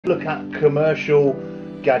Look at commercial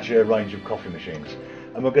Gaggia range of coffee machines,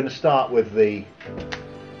 and we're going to start with the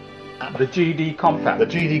GD Compact. The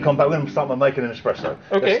GD Compact. We're going to start by making an espresso.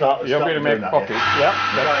 Okay, you're going to make coffee. Yeah,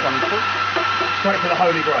 that's wonderful. Straight for the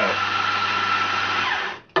holy grail.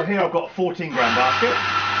 So here I've got a 14-gram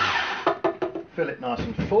basket. Fill it nice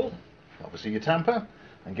and full. Obviously your tamper,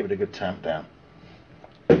 and give it a good tamp down.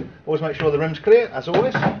 Always make sure the rim's clear, as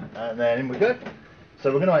always, and then in we go.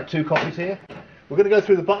 So we're going to make 2 coffees here. We're going to go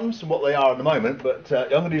through the buttons and what they are at the moment, but I'm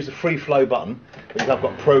going to use the free flow button because I've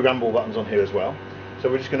got programmable buttons on here as well. So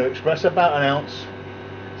we're just going to express about an ounce.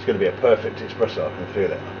 It's going to be a perfect espresso. I can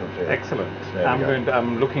feel it. Excellent.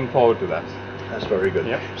 I'm looking forward to that. That's very good.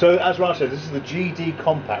 Yep. So as Raj said, this is the GD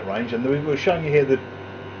Compact range, and we're showing you here the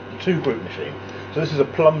 2-group machine. So this is a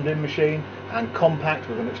plumbed-in machine and compact.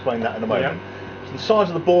 We're going to explain that in a moment. Yep. So the size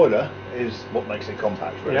of the boiler is what makes it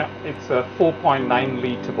compact, really. Yeah, it's a 4.9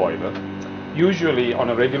 litre boiler. Usually on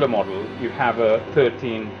a regular model you have a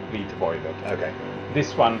 13 litre boiler. Okay.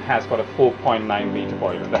 This one has got a 4.9 litre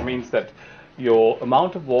boiler. That means that your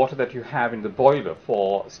amount of water that you have in the boiler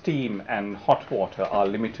for steam and hot water are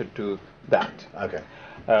limited to that. Okay.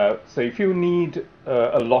 So if you need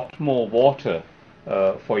a lot more water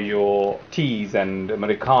for your teas and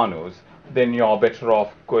Americanos, then you're better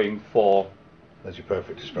off going for... That's your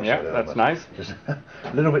perfect espresso. Yeah, that's nice. Just a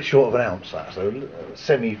little bit short of an ounce, that. So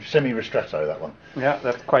semi-ristretto, that one. Yeah,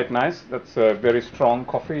 that's quite nice. That's a very strong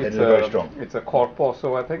coffee. It's very strong. It's a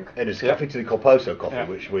Corposo, I think. It is Caffe di Corposo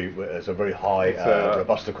coffee, which is a very high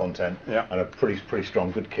Robusta content and a pretty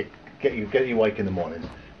strong, good kick. Get you awake in the mornings.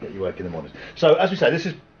 So as we say, this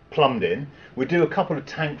is plumbed in. We do a couple of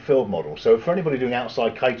tank-filled models. So for anybody doing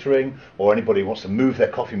outside catering or anybody who wants to move their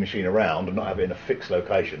coffee machine around and not have it in a fixed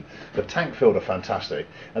location, the tank-filled are fantastic.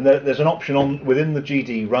 And there's an option within the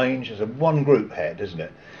GD range. There's a 1-group head, isn't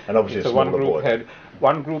it? And obviously it's a 1-group head.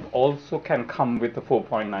 1 group also can come with the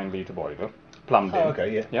 4.9 litre boiler. Plumbed in.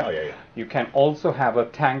 Okay, yeah. Yeah. Oh, yeah. You can also have a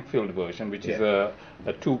tank-filled version, which is a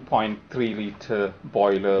 2.3 litre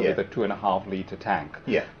boiler with a 2.5 litre tank.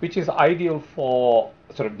 Yeah. Which is ideal for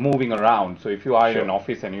sort of moving around. So if you are in an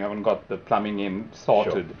office and you haven't got the plumbing in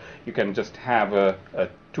sorted, you can just have a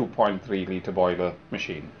 2.3 litre boiler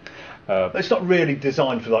machine. It's not really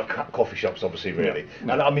designed for like coffee shops, obviously, really.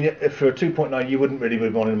 No. And I mean, if for a 2.9, you wouldn't really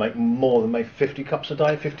want to make more than maybe 50 cups a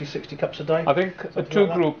day, 50, 60 cups a day? I think a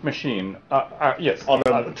 2-group machine, yes. On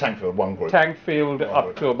a tank-filled 1-group. Tank-filled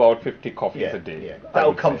up to about 50 coffees a day. Yeah,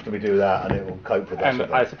 that'll comfortably do that, and it will cope with that.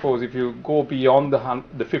 And I suppose if you go beyond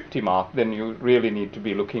the 50 mark, then you really need to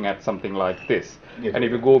be looking at something like this. Yes, and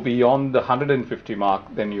if you go beyond the 150 mark,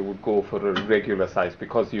 then you would go for a regular size,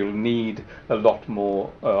 because you'll need a lot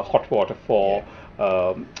more hot water for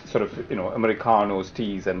sort of Americanos,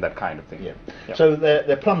 teas, and that kind of thing. Yeah. So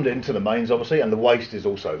they're plumbed into the mains, obviously, and the waste is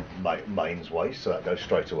also mains waste, so that goes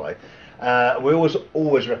straight away. We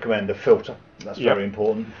always recommend a filter. That's very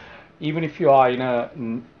important. Even if you are in a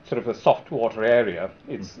sort of a soft water area,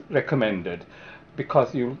 it's recommended,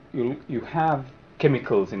 because you have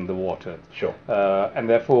chemicals in the water. Sure. And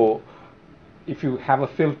therefore, if you have a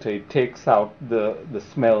filter, it takes out the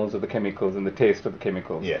smells of the chemicals and the taste of the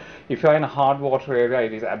chemicals. Yeah. If you're in a hard water area,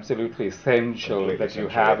 it is absolutely essential that you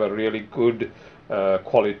have a really good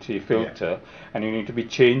quality filter, and you need to be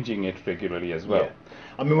changing it regularly as well. Yeah.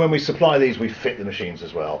 I mean, when we supply these, we fit the machines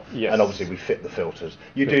as well, and obviously we fit the filters.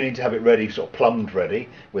 You do need to have it ready, sort of plumbed ready,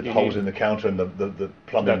 with holes in the counter and the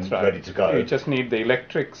plumbing ready to go. You just need the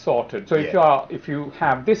electric sorted. So if you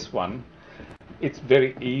have this one, it's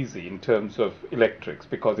very easy in terms of electrics,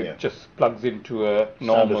 because it just plugs into a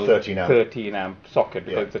normal 13 amp socket,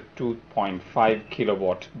 because it's a 2.5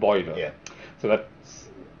 kilowatt boiler. Yeah. So that's,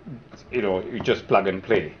 you just plug and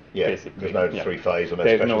play. Yeah. Basically. There's no 3-phase or no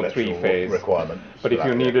There's special no 3-phase requirement. But if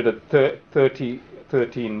you needed a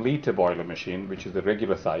 13 litre boiler machine, which is the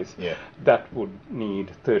regular size, that would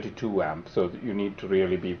need 32 amps. So you need to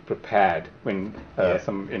really be prepared when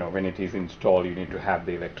when it is installed. You need to have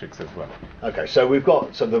the electrics as well. Okay, so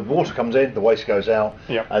the water comes in, the waste goes out,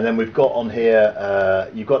 and then we've got on here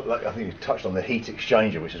you've got, like, I think you touched on the heat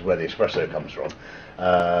exchanger, which is where the espresso comes from,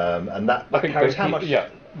 and that carries how much? Yeah,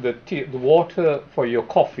 the water for your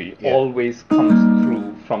coffee always comes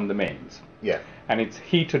through from the mains. Yeah. And it's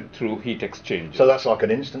heated through heat exchanger. So that's like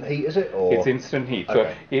an instant heat, is it? Or? It's instant heat.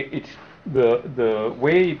 Okay. So the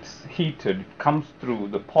way it's heated comes through,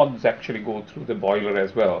 the pods actually go through the boiler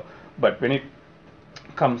as well. But when it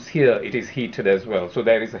comes here, it is heated as well. So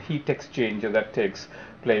there is a heat exchanger that takes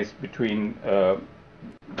place between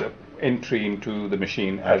entry into the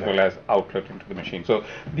machine as well as outlet into the machine. So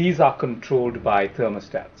these are controlled by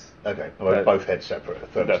thermostats. Okay, well, both heads separate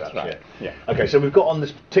thermostats. That's right. Yeah. Okay, so we've got on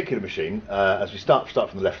this particular machine, as we start from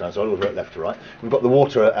the left hand side, all the way left to right, we've got the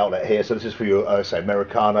water outlet here. So this is for your, say,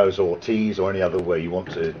 Americanos or teas or any other way you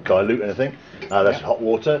want to dilute anything. That's hot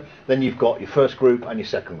water. Then you've got your first group and your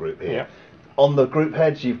second group here. Yeah. On the group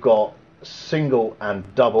heads, you've got single and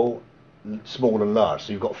double, small and large.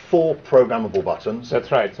 So you've got 4 programmable buttons.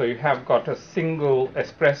 That's right. So you have got a single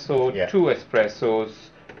espresso, Yeah. 2 espressos,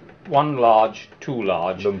 1 large, 2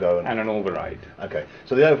 large, Lungo and an override. Okay,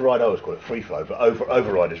 so the override, I always call it free flow, but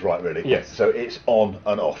override is right, really. Yes. So it's on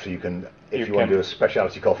and off. So you can, if you want to do a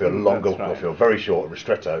specialty coffee or a longer coffee or very short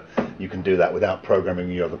ristretto, you can do that without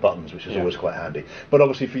programming your other buttons, which is always quite handy. But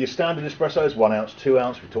obviously for your standard espressos, 1 ounce, 2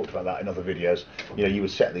 ounce, we talked about that in other videos. You know, you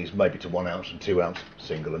would set these maybe to 1 ounce and 2 ounce,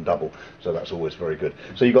 single and double. So that's always very good.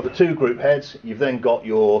 So you've got the 2 group heads. You've then got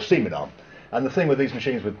your steaming arm. And the thing with these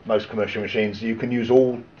machines, with most commercial machines, you can use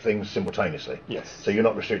all things simultaneously. Yes. So you're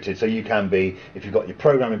not restricted. So you can be, if you've got your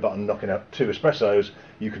programming button knocking out 2 espressos,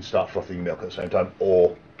 you can start frothing your milk at the same time,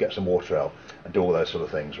 or get some water out and do all those sort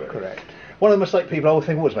of things, really. Correct. One of the mistakes people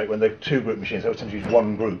always make when they're 2 group machines, they always tend to use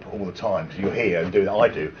 1 group all the time. So you're here and doing that. I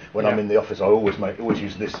do. When I'm in the office, I always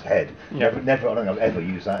use this head. Never, I don't think I've ever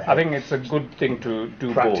used that head. I think it's a good thing to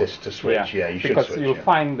do Practice both. to switch, you should because switch, you'll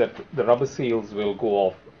find that the rubber seals will go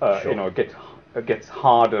off, it gets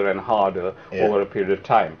harder and harder over a period of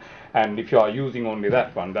time. And if you are using only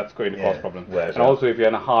that one, that's going to cause problems. And also, if you're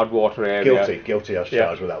in a hard water area, guilty as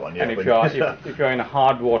charged with that one. Yeah, and if you're in a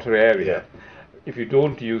hard water area, if you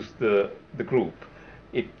don't use the group,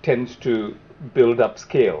 it tends to build up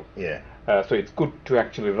scale. Yeah. So it's good to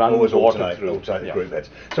actually run always water through. Alternate the group heads.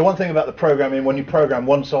 So one thing about the programming, when you program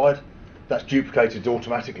one side, that's duplicated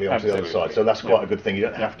automatically onto the other side. So that's quite a good thing. You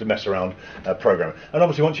don't have to mess around programming. And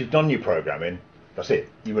obviously, once you've done your programming, that's it.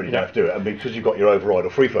 You really don't have to do it. And because you've got your override or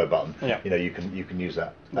free flow button, you know, you can use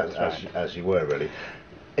that as you were, really.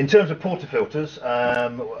 In terms of portafilters, I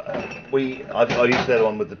use the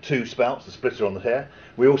one with the 2 spouts, the splitter on the hair.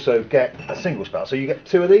 We also get a single spout. So you get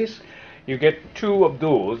 2 of these. You get 2 of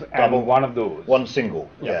those and 1 of those. 1 single.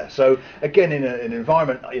 Yeah. So again, in an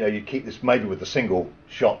environment, you know, you keep this maybe with the single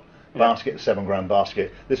shot basket, the 7-gram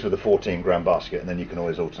basket, this with a 14-gram basket, and then you can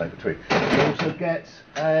always alternate between. You also get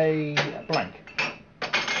a blank.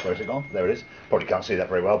 Where's it gone? There it is. Probably can't see that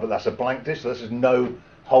very well, but that's a blank dish. So this is no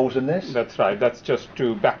holes in this. That's right. That's just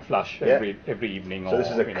to backflush every evening. So this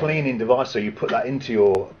is a cleaning device. So you put that into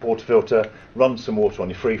your portafilter, run some water on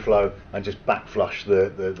your free flow, and just backflush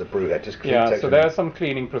the brew head. Just so there are some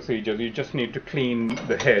cleaning procedures. You just need to clean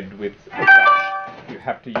the head with a brush. You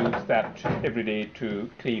have to use that every day to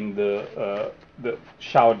clean the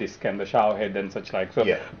shower disc and the shower head and such like. So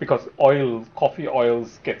because coffee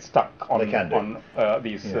oils get stuck on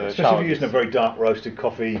these especially if shower you're using a very dark roasted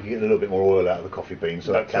coffee, you get a little bit more oil out of the coffee beans,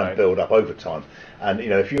 so that can build up over time. And you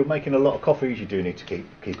know, if you're making a lot of coffees, you do need to keep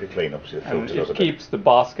it clean. Obviously, the filter does it keeps the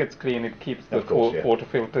baskets clean. It keeps the water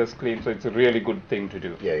filters clean. So it's a really good thing to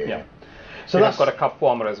do. Yeah. So I've got a cup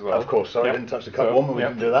warmer as well. Of course, sorry, I didn't touch the cup warmer. We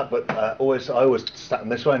didn't do that, but I always stack them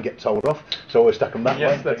this way and get told off. So I always stack them that way.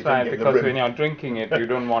 Yes, that's right. Because when you're drinking it, you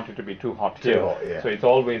don't want it to be too hot here. So it's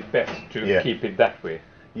always best to keep it that way.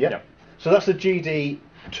 Yeah. So that's the GD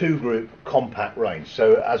 2-group compact range.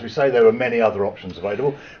 So as we say, there are many other options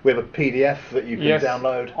available. We have a PDF that you can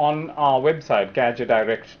download. On our website,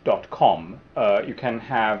 gaggiadirect.com, you can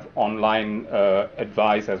have online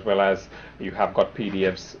advice, as well as you have got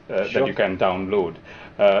PDFs that you can download.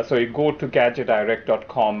 So you go to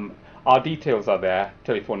gaggiadirect.com. Our details are there,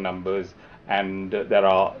 telephone numbers, and there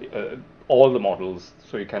are all the models.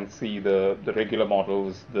 So you can see the regular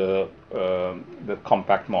models, the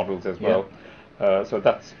compact models as well. So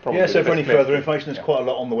that's probably so for any further information, there's quite a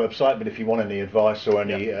lot on the website, but if you want any advice or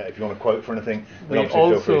any if you want to quote for anything, then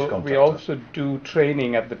feel free to contact us. We also do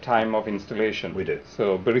training at the time of installation. We do.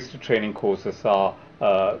 So barista training courses are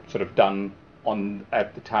sort of done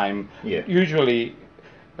at the time. Usually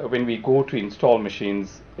when we go to install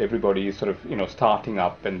machines, everybody is sort of starting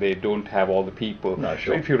up and they don't have all the people.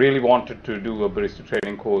 So if you really wanted to do a barista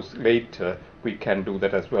training course later, we can do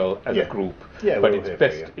that as well as a group. But it's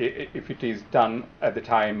best if it is done at the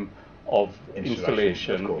time of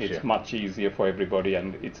installation. It's much easier for everybody,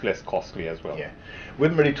 and it's less costly as well. We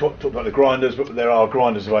haven't really talked about the grinders, but there are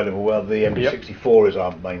grinders available. Well, the MD64 is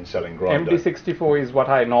our main selling grinder. MD64 is what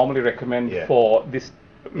I normally recommend for this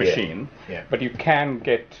machine, Yeah. but you can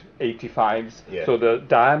get 85s, Yeah. so the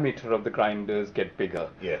diameter of the grinders get bigger,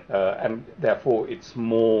 Yeah. and therefore it's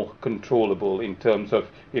more controllable in terms of,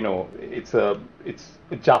 it's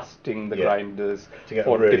adjusting the Yeah. grinders To get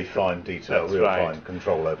for really different- fine detail, That's real right. fine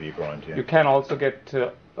control over your grind. Yeah. You can also get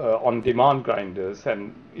on-demand grinders,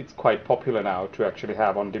 and it's quite popular now to actually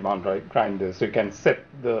have on-demand grinders. So you can set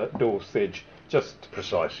the dosage just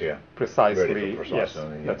Precise, yeah. precisely. Really precise, Yes,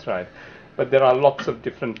 yeah. that's right. But there are lots of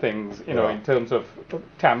different things, There are. in terms of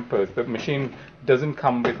tampers. The machine doesn't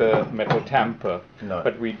come with a metal tamper, No.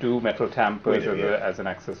 but we do metal tampers We do, yeah. as an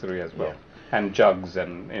accessory as well, Yeah. and jugs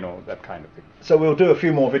and that kind of thing. So we'll do a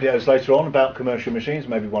few more videos later on about commercial machines,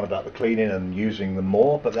 maybe one about the cleaning and using them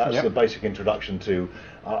more, but that's Yep. the basic introduction to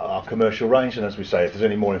our commercial range. And as we say, if there's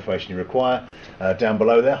any more information you require, down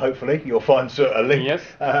below there, hopefully, you'll find a link. Yes.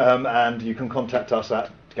 And you can contact us at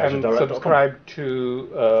And GaggiaDirect.com. subscribe to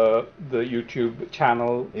the YouTube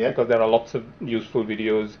channel, Yeah. because there are lots of useful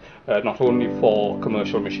videos, not only for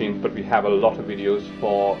commercial machines, but we have a lot of videos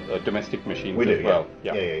for domestic machines We do, as well.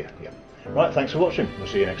 yeah. Yeah. Right, thanks for watching. We'll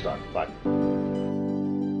see you next time. Bye.